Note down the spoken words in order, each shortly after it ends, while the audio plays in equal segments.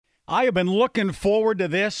I have been looking forward to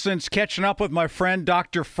this since catching up with my friend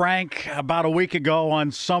Dr. Frank about a week ago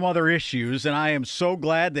on some other issues, and I am so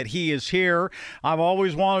glad that he is here. I've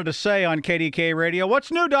always wanted to say on KDK Radio, what's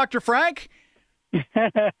new, Dr. Frank?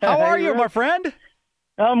 How are you, my friend?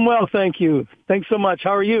 I'm well, thank you. Thanks so much.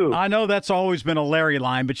 How are you? I know that's always been a Larry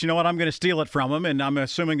line, but you know what? I'm going to steal it from him, and I'm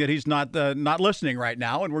assuming that he's not listening right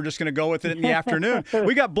now, and we're just going to go with it in the afternoon.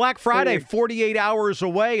 We got Black Friday 48 hours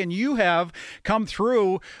away, and you have come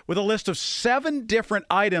through with a list of 7 different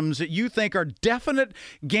items that you think are definite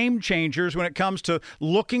game changers when it comes to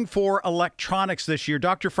looking for electronics this year.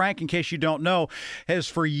 Dr. Frank, in case you don't know, has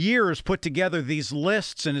for years put together these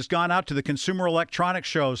lists and has gone out to the consumer electronics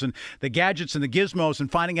shows and the gadgets and the gizmos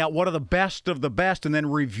and finding out what are the best of the best and then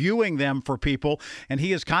reviewing them for people. And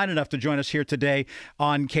he is kind enough to join us here today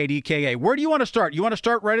on KDKA. Where do you want to start? You want to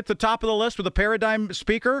start right at the top of the list with a Paradigm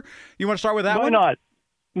speaker? You want to start with that one? Why not?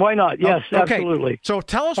 Why not? Yes, okay. Absolutely. So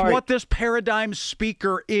tell us what this Paradigm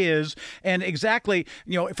speaker is and exactly,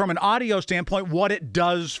 from an audio standpoint, what it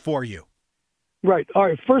does for you. Right. All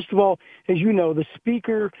right. First of all, as you know, the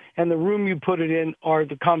speaker and the room you put it in are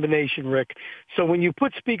the combination, Rick. So when you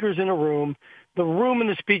put speakers in a room, the room and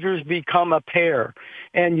the speakers become a pair.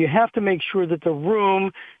 And you have to make sure that the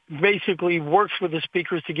room basically works with the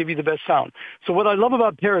speakers to give you the best sound. So what I love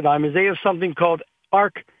about Paradigm is they have something called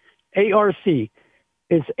ARC, A-R-C.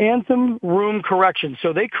 It's Anthem Room Correction.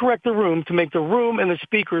 So they correct the room to make the room and the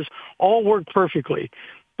speakers all work perfectly.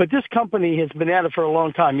 But this company has been at it for a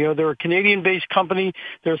long time. They're a Canadian-based company.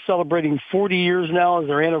 They're celebrating 40 years now as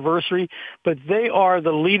their anniversary. But they are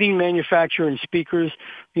the leading manufacturer in speakers.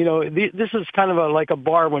 This is kind of like a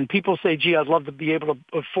bar. When people say, gee, I'd love to be able to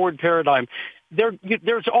afford Paradigm,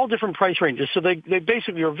 there's all different price ranges. So they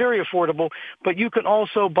basically are very affordable. But you can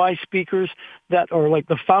also buy speakers that are like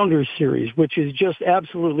the Founders series, which is just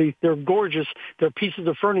absolutely, they're gorgeous. They're pieces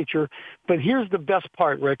of furniture. But here's the best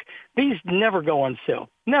part, Rick. These never go on sale.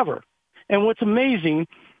 Never. And what's amazing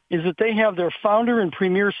is that they have their Founder and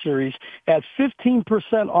Premier series at 15%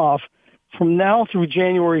 off from now through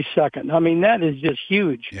January 2nd. I mean, that is just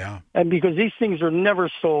huge. Yeah. And because these things are never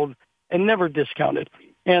sold and never discounted.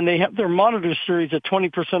 And they have their Monitor series at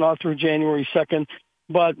 20% off through January 2nd.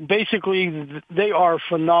 But basically, they are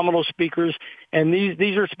phenomenal speakers. And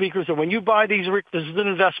these are speakers that when you buy these, Rick, this is an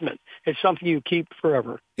investment. It's something you keep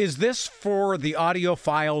forever. Is this for the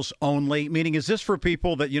audiophiles only? Meaning, is this for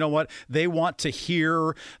people that, they want to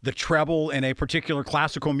hear the treble in a particular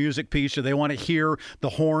classical music piece, or they want to hear the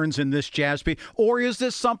horns in this jazz piece? Or is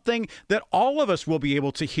this something that all of us will be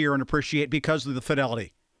able to hear and appreciate because of the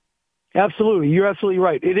fidelity? Absolutely. You're absolutely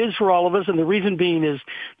right. It is for all of us. And the reason being is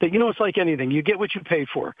that, it's like anything. You get what you pay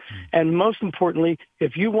for. And most importantly,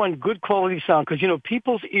 if you want good quality sound, because,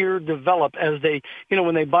 people's ear develop as they,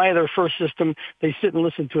 when they buy their first system, they sit and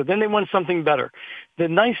listen to it. Then they want something better. The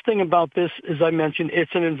nice thing about this, as I mentioned,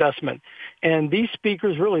 it's an investment. And these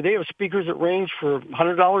speakers, really, they have speakers that range for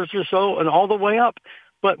 $100 or so and all the way up.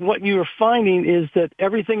 But what you're finding is that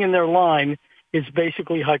everything in their line is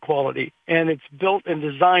basically high quality, and it's built and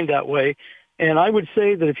designed that way. And I would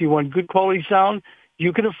say that if you want good quality sound,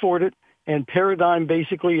 you can afford it. And Paradigm,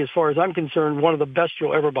 basically, as far as I'm concerned, one of the best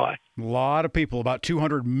you'll ever buy. A lot of people, about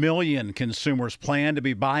 200 million consumers, plan to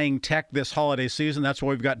be buying tech this holiday season. That's why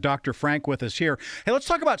we've got Dr. Frank with us here. Hey, let's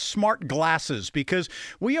talk about smart glasses, because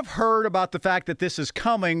we have heard about the fact that this is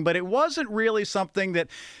coming, but it wasn't really something that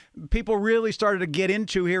people really started to get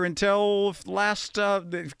into here until last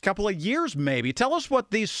couple of years, maybe. Tell us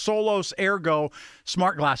what these Solos Ergo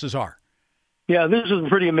smart glasses are. Yeah, this is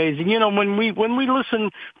pretty amazing. When we listen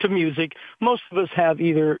to music, most of us have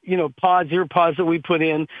either, ear pods that we put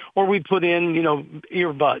in, or we put in,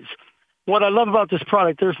 earbuds. What I love about this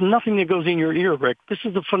product, there's nothing that goes in your ear, Rick. This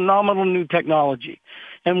is a phenomenal new technology.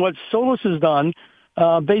 And what Solos has done,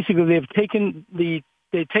 basically they've taken the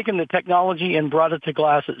technology and brought it to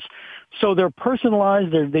glasses. So they're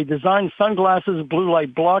personalized. They design sunglasses, blue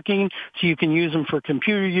light blocking, so you can use them for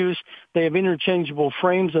computer use. They have interchangeable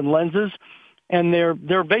frames and lenses. And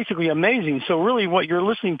they're basically amazing. So really what you're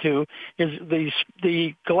listening to is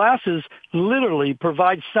the glasses literally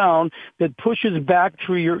provide sound that pushes back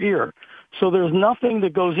through your ear. So there's nothing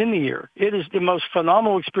that goes in the ear. It is the most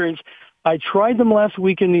phenomenal experience. I tried them last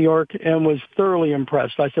week in New York and was thoroughly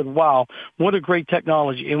impressed. I said, wow, what a great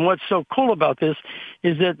technology. And what's so cool about this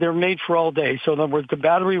is that they're made for all day. So in other words, the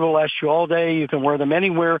battery will last you all day. You can wear them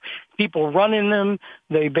anywhere. People run in them.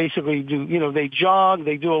 They basically do, they jog.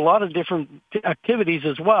 They do a lot of different activities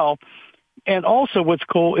as well. And also what's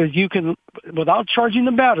cool is you can, without charging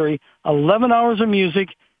the battery, 11 hours of music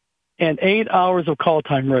and 8 hours of call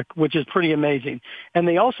time, Rick, which is pretty amazing. And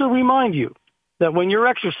they also remind you that when you're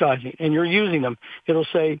exercising and you're using them, it'll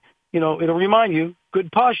say, it'll remind you,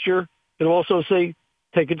 good posture. It'll also say,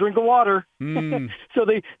 take a drink of water. So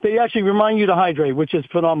they actually remind you to hydrate, which is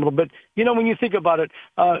phenomenal. But, when you think about it,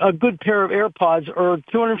 a good pair of AirPods are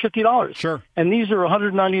 $250. Sure. And these are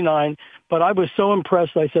 $199. But I was so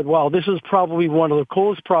impressed. I said, wow, this is probably one of the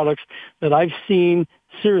coolest products that I've seen,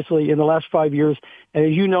 seriously, in the last 5 years. And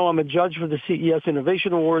as you know, I'm a judge for the CES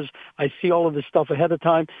Innovation Awards. I see all of this stuff ahead of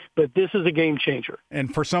time, but this is a game changer.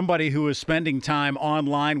 And for somebody who is spending time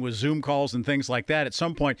online with Zoom calls and things like that, at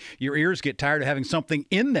some point, your ears get tired of having something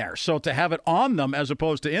in there. So to have it on them as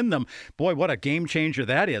opposed to in them, boy, what a game changer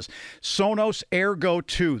that is. Sonos Ergo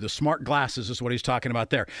 2, the smart glasses is what he's talking about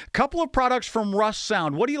there. A couple of products from Rust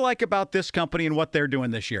Sound. What do you like about this company and what they're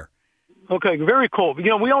doing this year? Okay, very cool.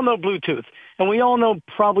 We all know Bluetooth, and we all know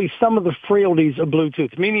probably some of the frailties of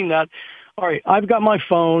Bluetooth, meaning that, all right, I've got my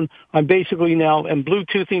phone. I'm basically now am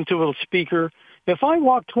Bluetoothing to a speaker. If I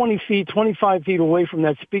walk 20 feet, 25 feet away from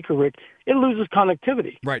that speaker, Rick, it loses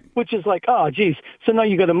connectivity. Right. Which is like, geez. So now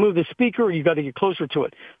you got to move the speaker or you got to get closer to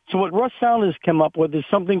it. So what Rust Sound has come up with is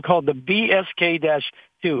something called the BSK-2.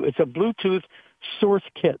 It's a Bluetooth source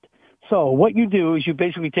kit. So what you do is you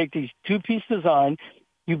basically take these two-piece design.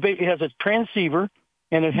 It has a transceiver,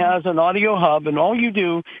 and it has an audio hub, and all you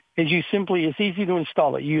do is it's easy to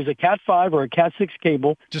install it. You use a Cat5 or a Cat6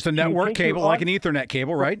 cable. Just a network cable, like an Ethernet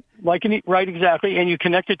cable, right? Right, exactly, and you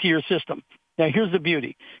connect it to your system. Now, here's the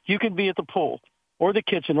beauty. You could be at the pool or the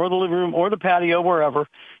kitchen or the living room or the patio, wherever.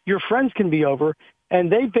 Your friends can be over, and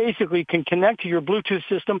they basically can connect to your Bluetooth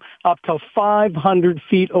system up to 500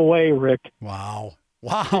 feet away, Rick. Wow,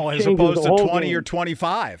 as opposed to 20 or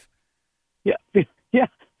 25. Yeah,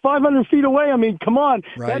 500 feet away. I mean, come on.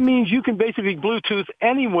 Right. That means you can basically Bluetooth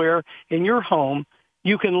anywhere in your home.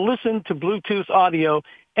 You can listen to Bluetooth audio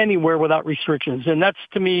anywhere without restrictions. And that's,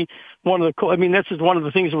 to me, this is one of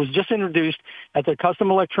the things that was just introduced at the Custom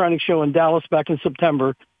Electronics Show in Dallas back in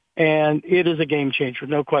September. And it is a game changer,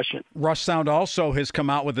 no question. Rust Sound also has come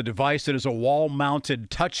out with a device that is a wall-mounted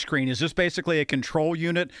touchscreen. Is this basically a control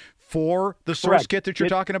unit for the source kit that you're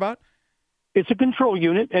talking about? It's a control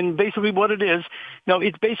unit, and basically what it is,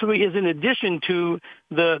 it basically is in addition to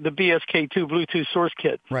the BSK2 Bluetooth source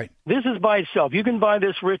kit. Right. This is by itself. You can buy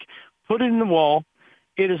this, Rick, put it in the wall.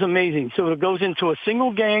 It is amazing. So it goes into a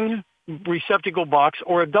single gang receptacle box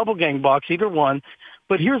or a double gang box, either one.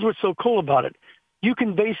 But here's what's so cool about it. You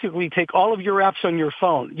can basically take all of your apps on your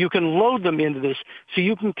phone. You can load them into this, so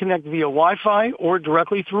you can connect via Wi-Fi or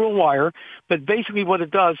directly through a wire. But basically what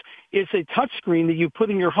it does, it's a touch screen that you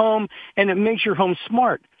put in your home, and it makes your home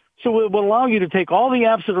smart. So it will allow you to take all the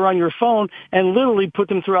apps that are on your phone and literally put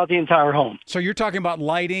them throughout the entire home. So you're talking about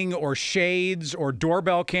lighting or shades or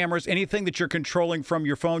doorbell cameras, anything that you're controlling from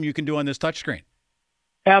your phone you can do on this touchscreen.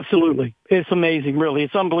 Absolutely. It's amazing, really.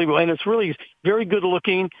 It's unbelievable. And it's really very good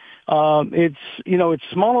looking. It's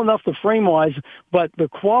small enough the frame wise, but the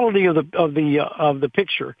quality of the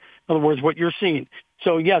picture, in other words, what you're seeing.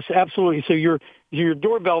 So yes, absolutely. So your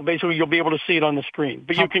doorbell, basically, you'll be able to see it on the screen,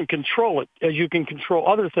 but you can control it as you can control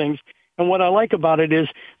other things. And what I like about it is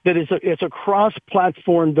that it's a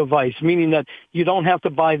cross-platform device, meaning that you don't have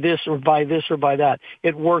to buy this or buy this or buy that.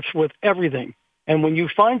 It works with everything. And when you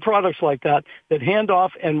find products like that hand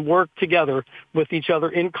off and work together with each other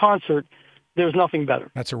in concert, there's nothing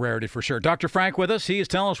better. That's a rarity for sure. Dr. Frank with us. He is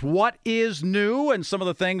telling us what is new and some of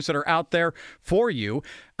the things that are out there for you.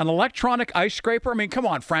 An electronic ice scraper? I mean, come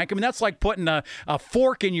on, Frank. I mean, that's like putting a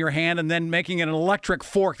fork in your hand and then making it an electric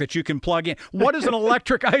fork that you can plug in. What is an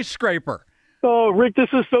electric ice scraper? Oh, Rick, this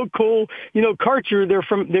is so cool. Karcher,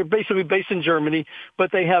 they're basically based in Germany,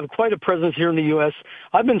 but they have quite a presence here in the U.S.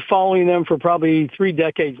 I've been following them for probably 3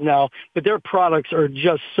 decades now, but their products are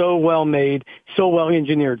just so well made, so well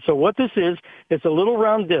engineered. So what this is, it's a little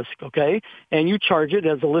round disc, okay? And you charge it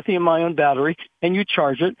as a lithium-ion battery, and you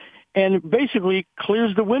charge it, and basically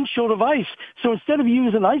clears the windshield of ice. So instead of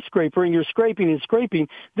using an ice scraper and you're scraping and scraping,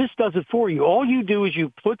 this does it for you. All you do is you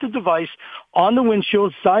put the device on the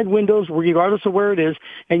windshield, side windows, regardless of where it is,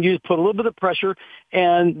 and you put a little bit of pressure,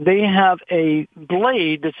 and they have a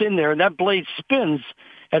blade that's in there, and that blade spins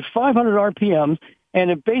at 500 RPMs, and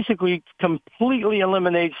it basically completely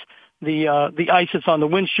eliminates the ice that's on the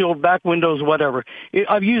windshield, back windows, whatever.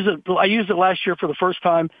 I used it last year for the first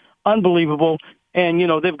time. Unbelievable. And,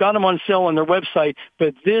 they've got them on sale on their website,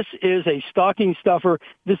 but this is a stocking stuffer.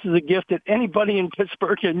 This is a gift that anybody in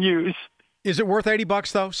Pittsburgh can use. Is it worth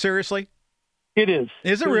 $80 though? Seriously? It is.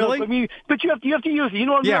 Is it really? But you have to use it. You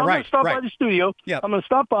know what I mean? Yeah, I'm right. going to stop by the studio. Yep. I'm going to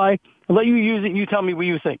stop by. I'll let you use it. You tell me what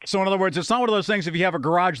you think. So in other words, it's not one of those things if you have a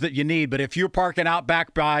garage that you need, but if you're parking out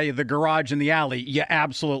back by the garage in the alley, you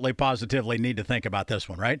absolutely positively need to think about this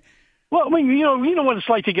one, right? Well, I mean, you know what it's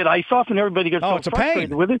like to get ice off, and everybody gets so it's a frustrated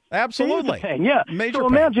pain. with it. Absolutely. It is a pain, yeah. Major so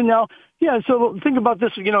pain. imagine now, yeah, so think about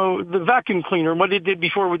this, the vacuum cleaner, what it did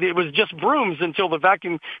before, it was just brooms until the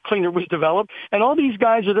vacuum cleaner was developed. And all these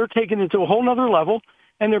guys, they're taking it to a whole nother level,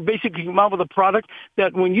 and they're basically come out with a product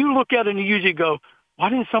that when you look at it and you usually go, why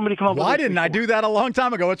didn't somebody come up with this? Why didn't I do that a long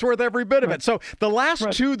time ago? It's worth every bit of it. So the last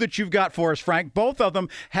Right. two that you've got for us, Frank, both of them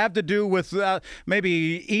have to do with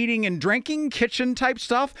maybe eating and drinking, kitchen type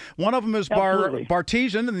stuff. One of them is Absolutely.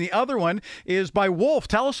 Bartesian, and the other one is by Wolf.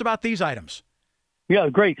 Tell us about these items. Yeah,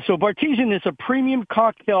 great. So Bartesian is a premium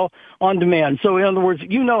cocktail on demand. So in other words,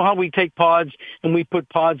 you know how we take pods and we put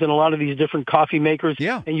pods in a lot of these different coffee makers.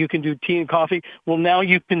 Yeah. And you can do tea and coffee. Well, now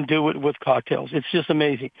you can do it with cocktails. It's just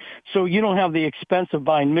amazing. So you don't have the expense of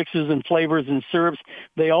buying mixes and flavors and syrups.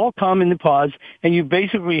 They all come in the pods, and you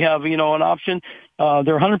basically have, an option.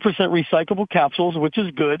 They're 100% recyclable capsules, which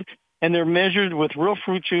is good. And they're measured with real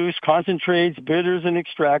fruit juice, concentrates, bitters, and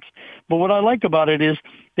extracts. But what I like about it is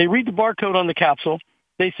they read the barcode on the capsule,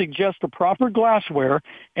 they suggest the proper glassware,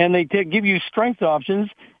 and they give you strength options,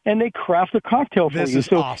 and they craft a cocktail for This you. is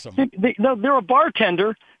So awesome. they're a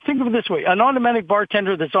bartender. Think of it this way, an automatic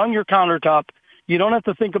bartender that's on your countertop. You don't have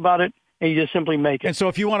to think about it, and you just simply make it. And so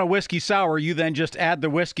if you want a whiskey sour, you then just add the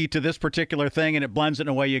whiskey to this particular thing, and it blends it, and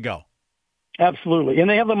away you go. Absolutely. And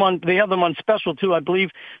they have them on special too. I believe,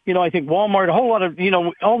 I think Walmart, a whole lot of,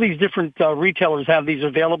 all these different retailers have these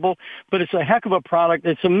available, but it's a heck of a product.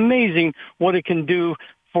 It's amazing what it can do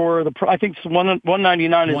for I think it's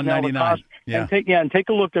 $199 is now the cost. Yeah. And take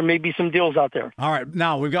a look. There may be some deals out there. All right.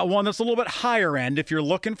 Now, we've got one that's a little bit higher end. If you're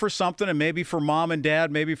looking for something, and maybe for mom and dad,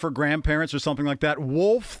 maybe for grandparents or something like that,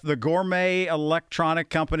 Wolf, the gourmet electronic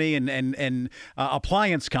company and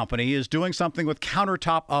appliance company, is doing something with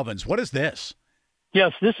countertop ovens. What is this?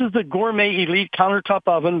 Yes, this is the Gourmet Elite countertop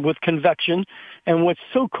oven with convection. And what's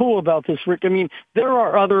so cool about this, Rick, I mean, there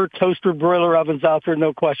are other toaster broiler ovens out there,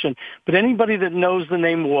 no question. But anybody that knows the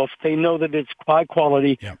name Wolf, they know that it's high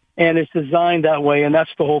quality. Yep. And it's designed that way, and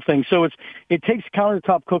that's the whole thing. So it takes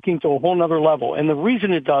countertop cooking to a whole nother level. And the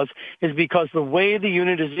reason it does is because the way the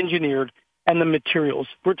unit is engineered and the materials.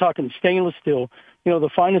 We're talking stainless steel, the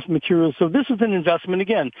finest materials. So this is an investment.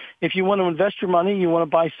 Again, if you want to invest your money, you want to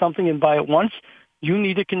buy something and buy it once, you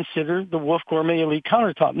need to consider the Wolf Gourmet Elite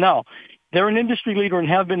countertop. Now, they're an industry leader and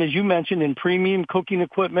have been, as you mentioned, in premium cooking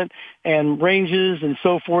equipment and ranges and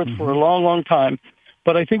so forth for a long, long time.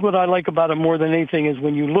 But I think what I like about it more than anything is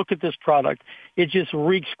when you look at this product, it just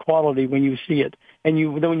reeks quality when you see it. And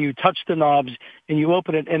then when you touch the knobs and you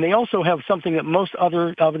open it, and they also have something that most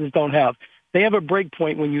other ovens don't have. They have a break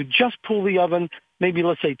point when you just pull the oven, maybe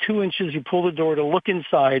let's say 2 inches, you pull the door to look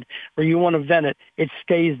inside, or you want to vent it, it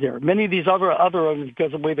stays there. Many of these other ovens,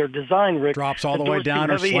 because of the way they're designed, Rick, Drops all the way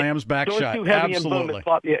down or slams back shut. Too heavy Absolutely. And boom, it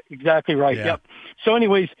pop. Yeah, exactly right. Yeah. Yep. So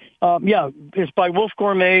anyways, it's by Wolf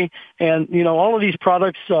Gourmet, and all of these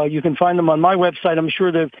products, you can find them on my website. I'm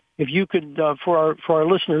sure that if you could, for our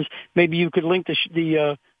listeners, maybe you could link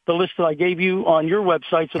the list that I gave you on your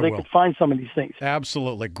website so they could find some of these things.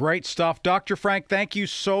 Absolutely. Great stuff. Dr. Frank, thank you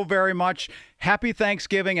so very much. Happy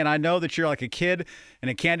Thanksgiving, and I know that you're like a kid in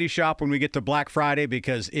a candy shop when we get to Black Friday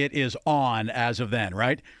because it is on as of then,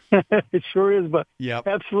 right? It sure is, but yep.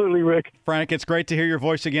 Absolutely, Rick. Frank, it's great to hear your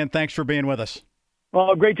voice again. Thanks for being with us.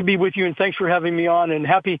 Well, great to be with you, and thanks for having me on, and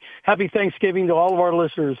happy Thanksgiving to all of our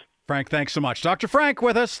listeners. Frank, thanks so much. Dr. Frank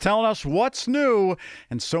with us, telling us what's new,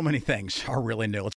 and so many things are really new.